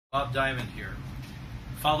Bob Diamond here.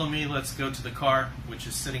 Follow me, let's go to the car, which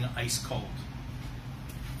is sitting ice cold.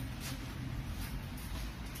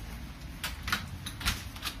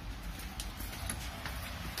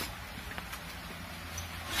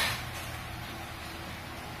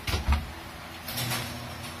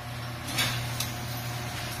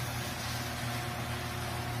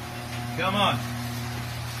 Come on.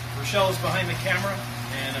 Rochelle is behind the camera,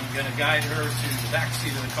 and I'm going to guide her to the back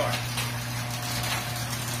seat of the car.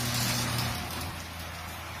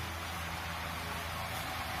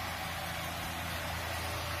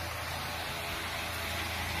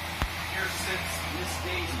 Here sits Miss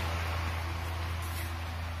Daisy.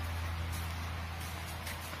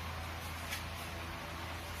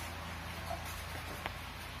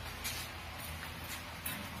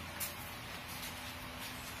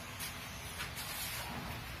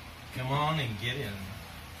 Come on and get in.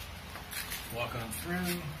 Walk on through,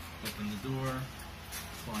 open the door,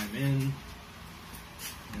 climb in,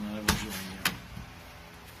 and I will join you.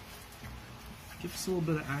 Give us a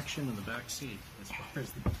little bit of action in the back seat as far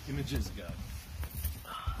as the images go.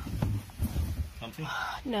 Comfy?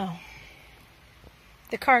 No.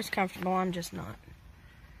 The car's comfortable, I'm just not.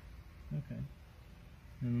 Okay.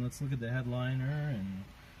 And let's look at the headliner and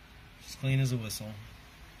just clean as a whistle.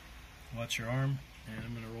 Watch your arm, and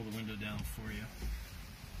I'm going to roll the window down for you.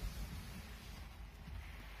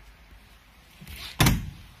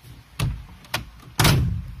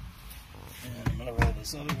 And I'm going to roll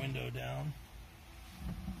this other window down.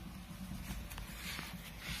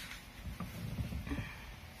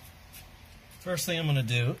 First thing I'm going to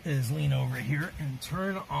do is lean over here and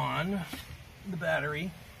turn on the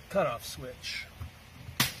battery cutoff switch.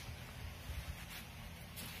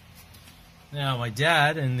 Now, my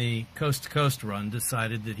dad in the Coast to Coast run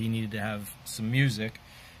decided that he needed to have some music,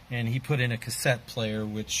 and he put in a cassette player,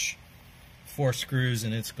 which 4 screws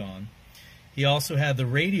and it's gone. He also had the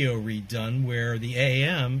radio redone where the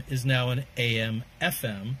AM is now an AM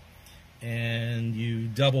FM, and you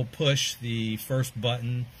double push the first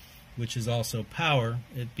button, which is also power.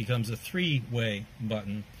 It becomes a 3-way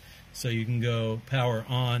button, so you can go power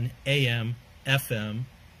on, AM, FM,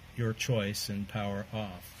 your choice, and power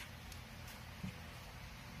off.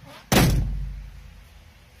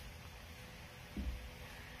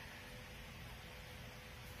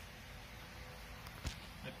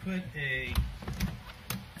 I put a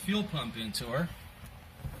fuel pump into her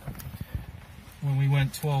when we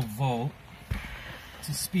went 12 volt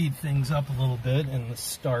to speed things up a little bit in the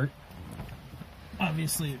start.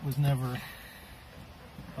 Obviously, it was never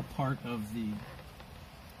a part of the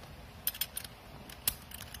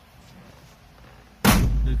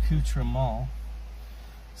accoutrement.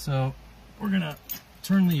 So we're going to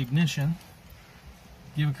turn the ignition,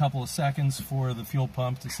 give a couple of seconds for the fuel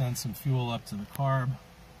pump to send some fuel up to the carb.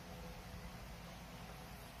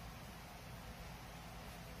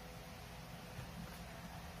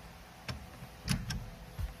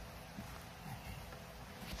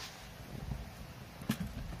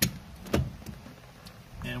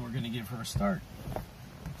 And we're going to give her a start.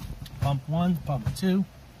 Pump 1, pump 2,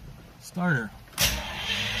 starter.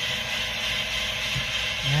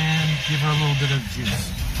 And give her a little bit of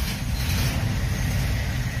juice.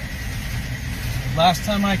 Last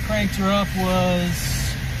time I cranked her up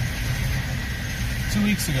was 2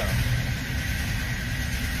 weeks ago.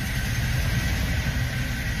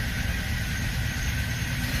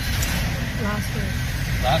 Last week.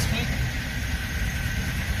 Last week?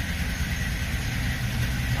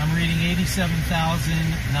 I'm reading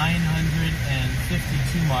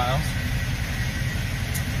 87,952 miles.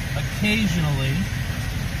 Occasionally,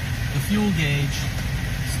 the fuel gauge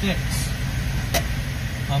sticks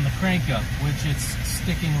on the crank up, which it's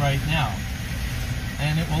sticking right now.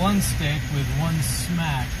 And it will unstick with one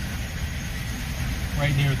smack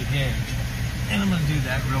right near the gauge. And I'm going to do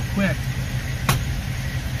that real quick.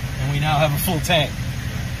 And we now have a full tank.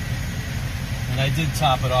 And I did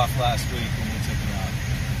top it off last week when we took it out.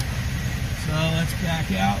 So let's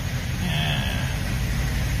back out and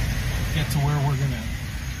get to where we're going to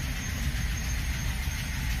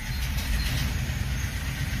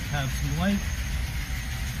have some light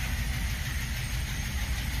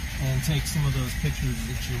and take some of those pictures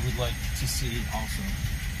that you would like to see also.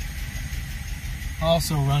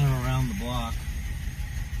 Also running around the block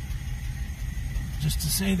just to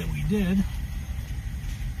say that we did.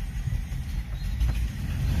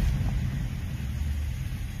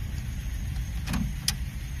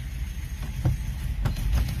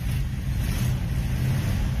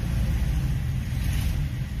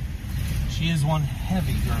 She is one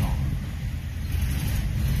heavy girl.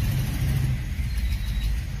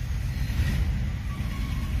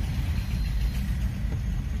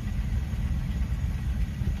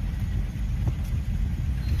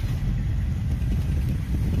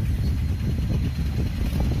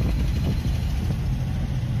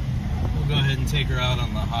 take her out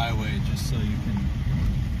on the highway just so you can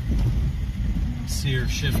see her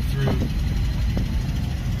shift through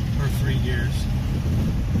her 3 gears.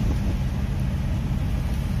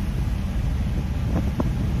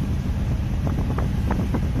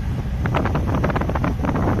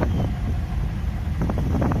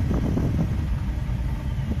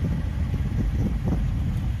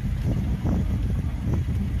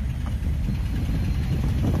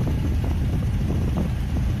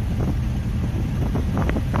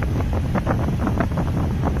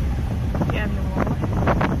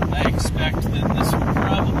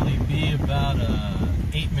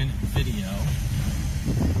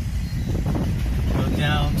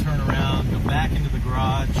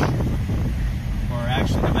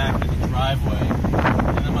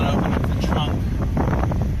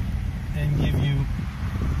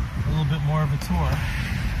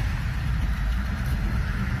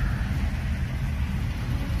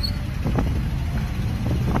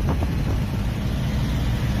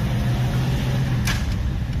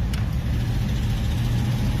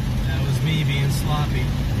 Sloppy.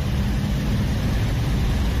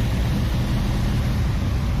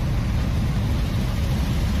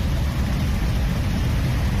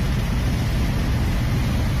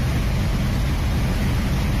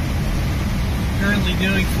 Currently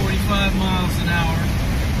doing 45 miles an hour.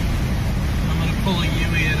 I'm going to pull a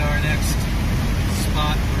U-ey at our next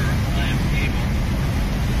spot where I am able.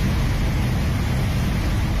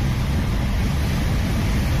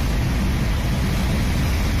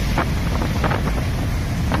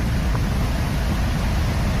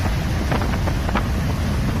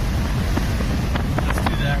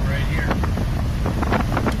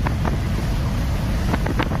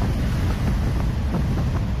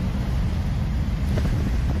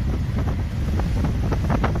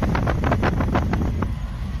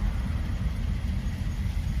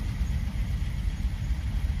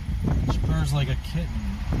 Like a kitten,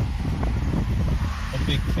 a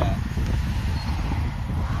big cat.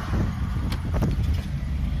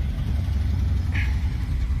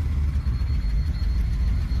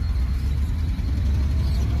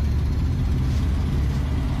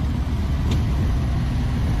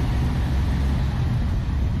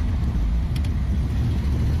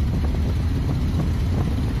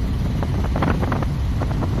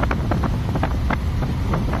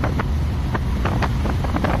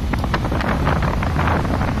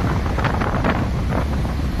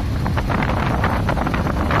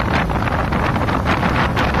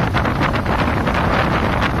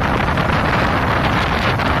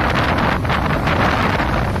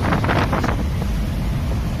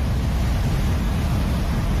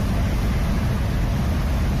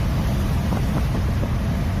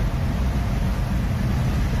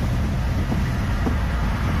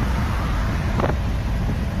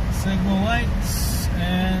 Signal lights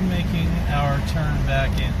and making our turn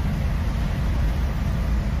back in.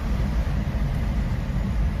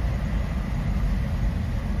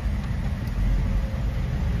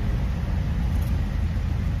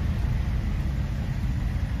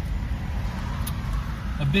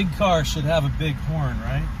 A big car should have a big horn,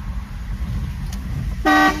 right?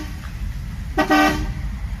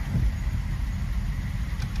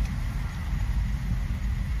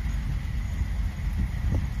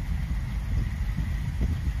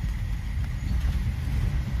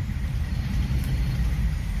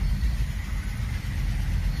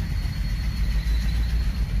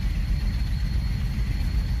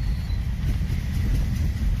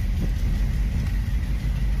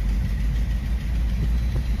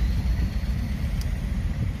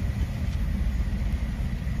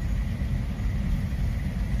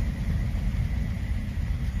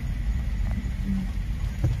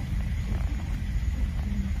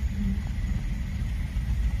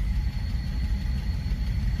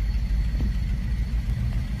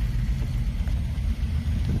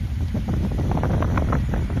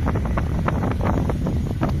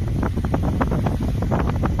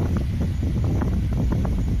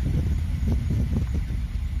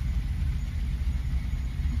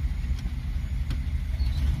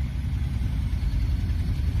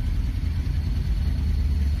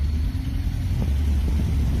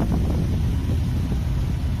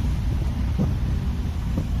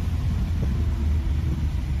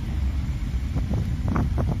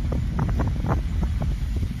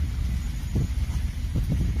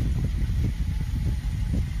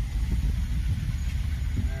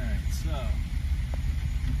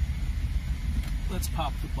 Let's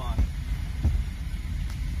pop the bonnet.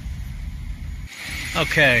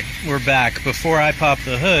 Okay, we're back. Before I pop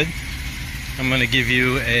the hood, I'm going to give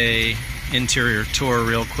you a interior tour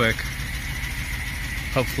real quick.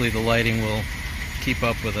 Hopefully the lighting will keep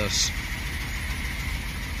up with us.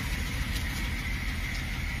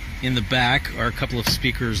 In the back are a couple of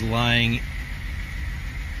speakers lying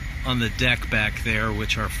on the deck back there,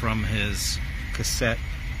 which are from his cassette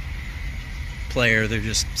player. They're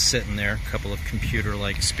just sitting there, a couple of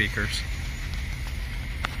computer-like speakers.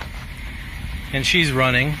 And she's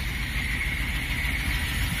running.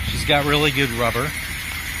 She's got really good rubber.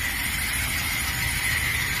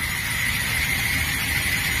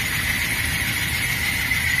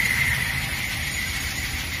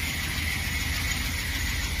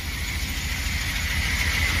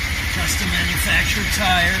 Custom manufactured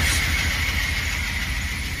tires.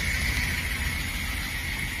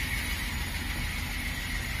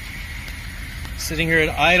 Sitting here at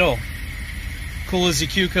idle, cool as a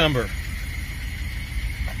cucumber.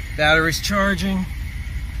 Battery's charging,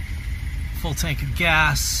 full tank of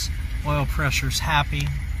gas, oil pressure's happy.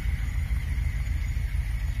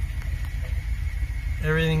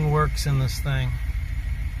 Everything works in this thing.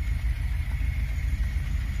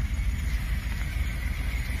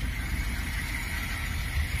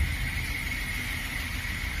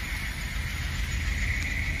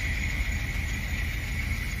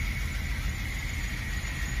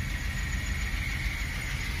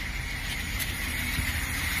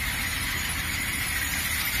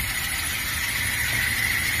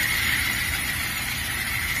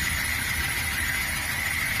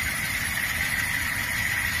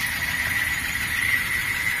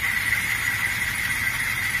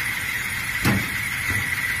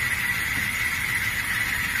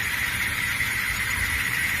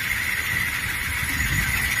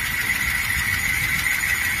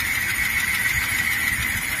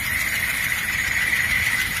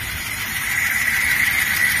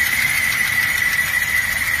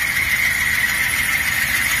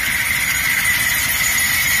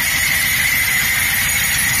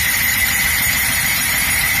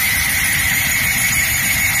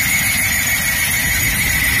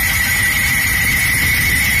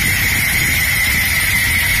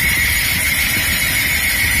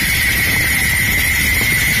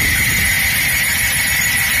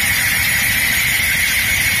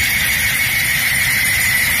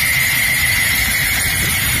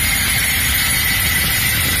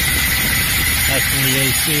 That's from the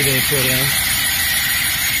AC they put in.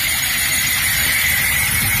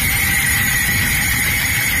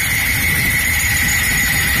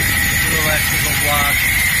 New electrical block.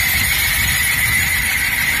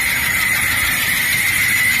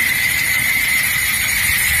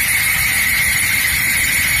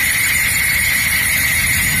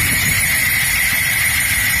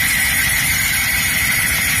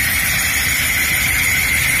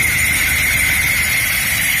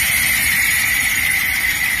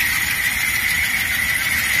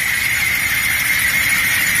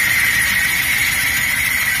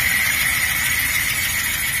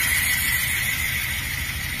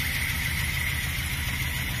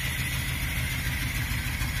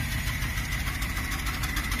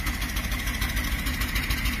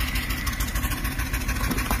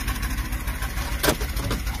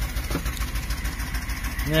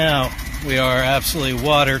 Now, we are absolutely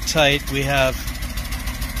watertight. We have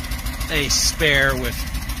a spare with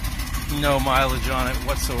no mileage on it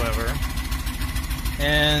whatsoever.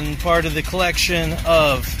 And part of the collection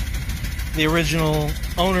of the original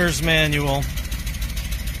owner's manual,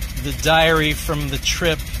 the diary from the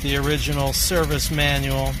trip, the original service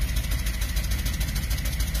manual,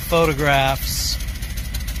 photographs,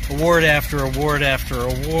 award after award after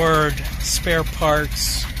award, spare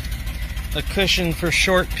parts, a cushion for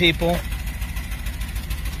short people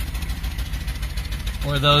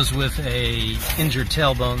or those with a injured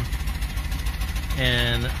tailbone,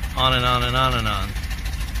 and on and on and on and on.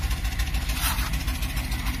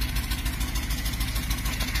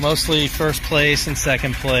 Mostly first place and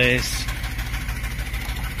second place.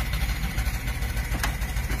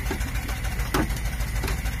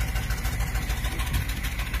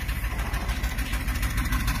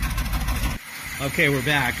 Okay, we're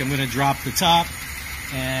back. I'm going to drop the top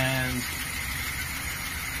and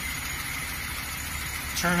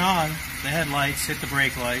turn on the headlights, hit the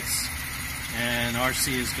brake lights, and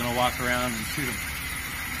RC is going to walk around and shoot them.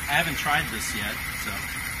 I haven't tried this yet, so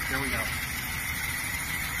here we go.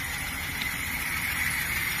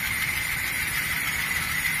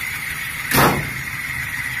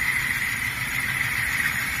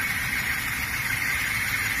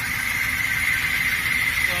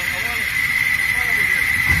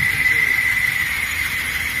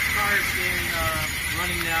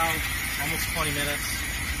 Running now almost 20 minutes.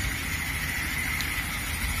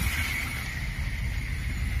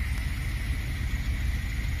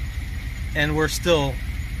 and we're still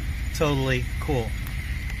totally cool.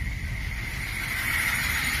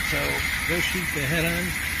 So go shoot the head on, and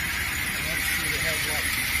let's see the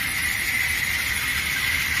headlights.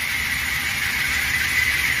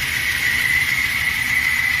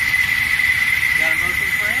 Got a motion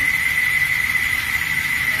frame?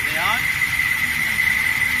 Are they on?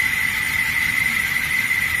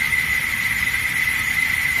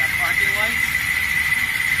 Got parking lights?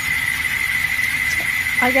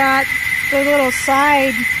 I got the little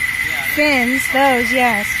side fins, those,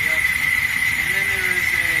 yes. Yep. And then there is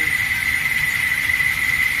a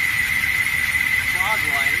fog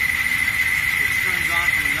light, which turns on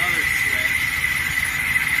from another switch.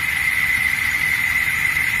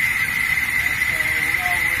 And so we're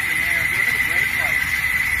all working there. Go to the brake lights.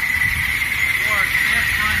 Or can't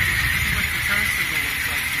find it. See what the turn signal looks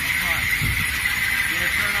like from the front. You're going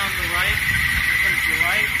to turn on the right. Here comes the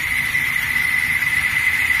right.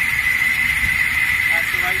 That's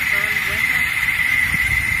the right turn blinker.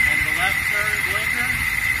 And the left turn blinker.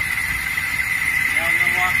 Now we're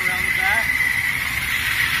going to walk around the back.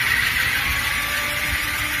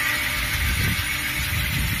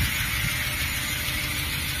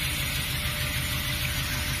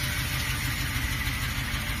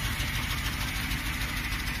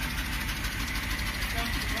 Jump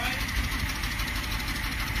to the right.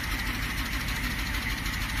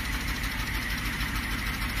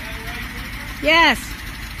 Now the right blinker. Yes.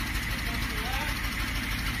 Jump to the left.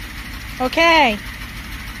 Okay.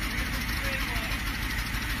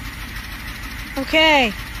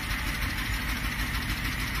 Okay.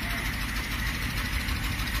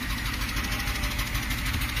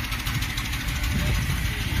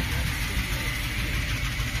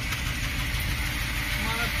 Come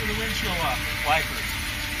on up to the windshield wipers.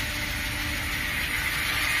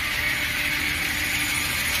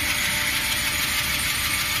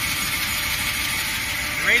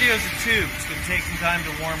 The radio's a tube. It's going to take some time to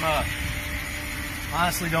warm up.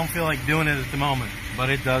 Honestly, don't feel like doing it at the moment, but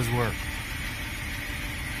it does work.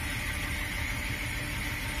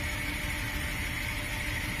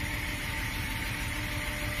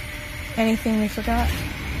 Anything we forgot?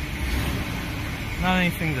 Not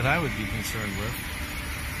anything that I would be concerned with.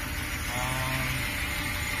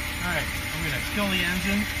 Alright, I'm going to kill the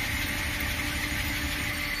engine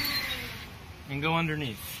and go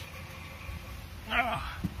underneath.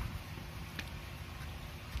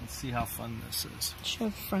 Let's see how fun this is. Show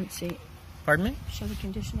the front seat. Pardon me? Show the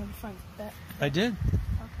condition of the front. I did.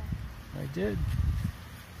 Okay. I did.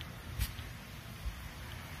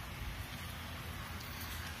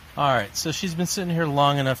 Alright, so she's been sitting here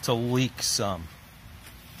long enough to leak some.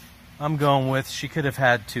 I'm going with she could have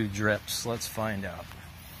had 2 drips. Let's find out.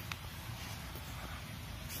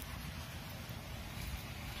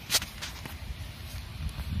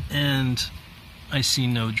 And I see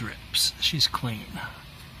no drips. She's clean.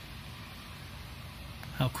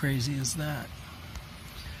 How crazy is that?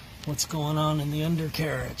 What's going on in the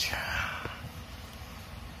undercarriage?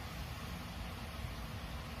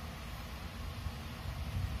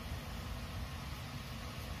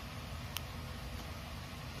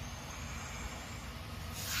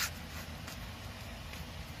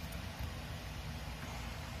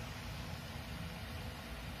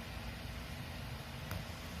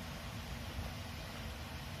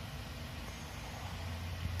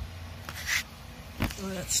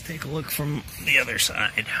 Let's take a look from the other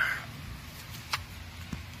side.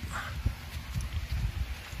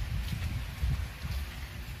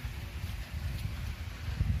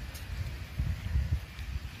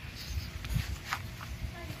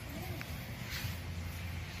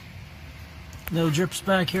 No drips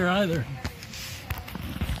back here either.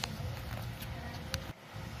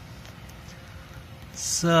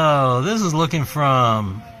 So this is looking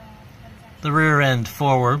from the rear end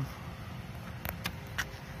forward.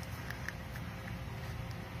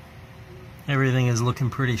 Everything is looking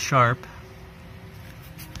pretty sharp.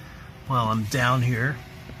 While I'm down here,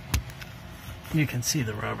 you can see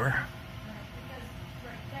the rubber.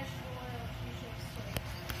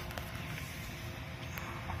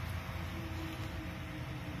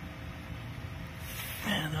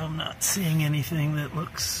 And I'm not seeing anything that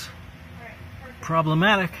looks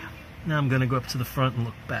problematic. Now I'm going to go up to the front and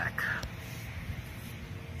look back.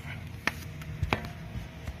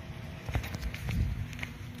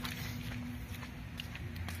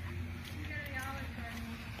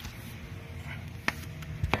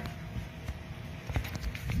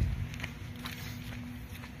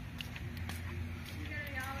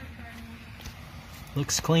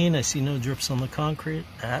 Looks clean. I see no drips on the concrete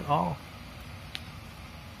at all.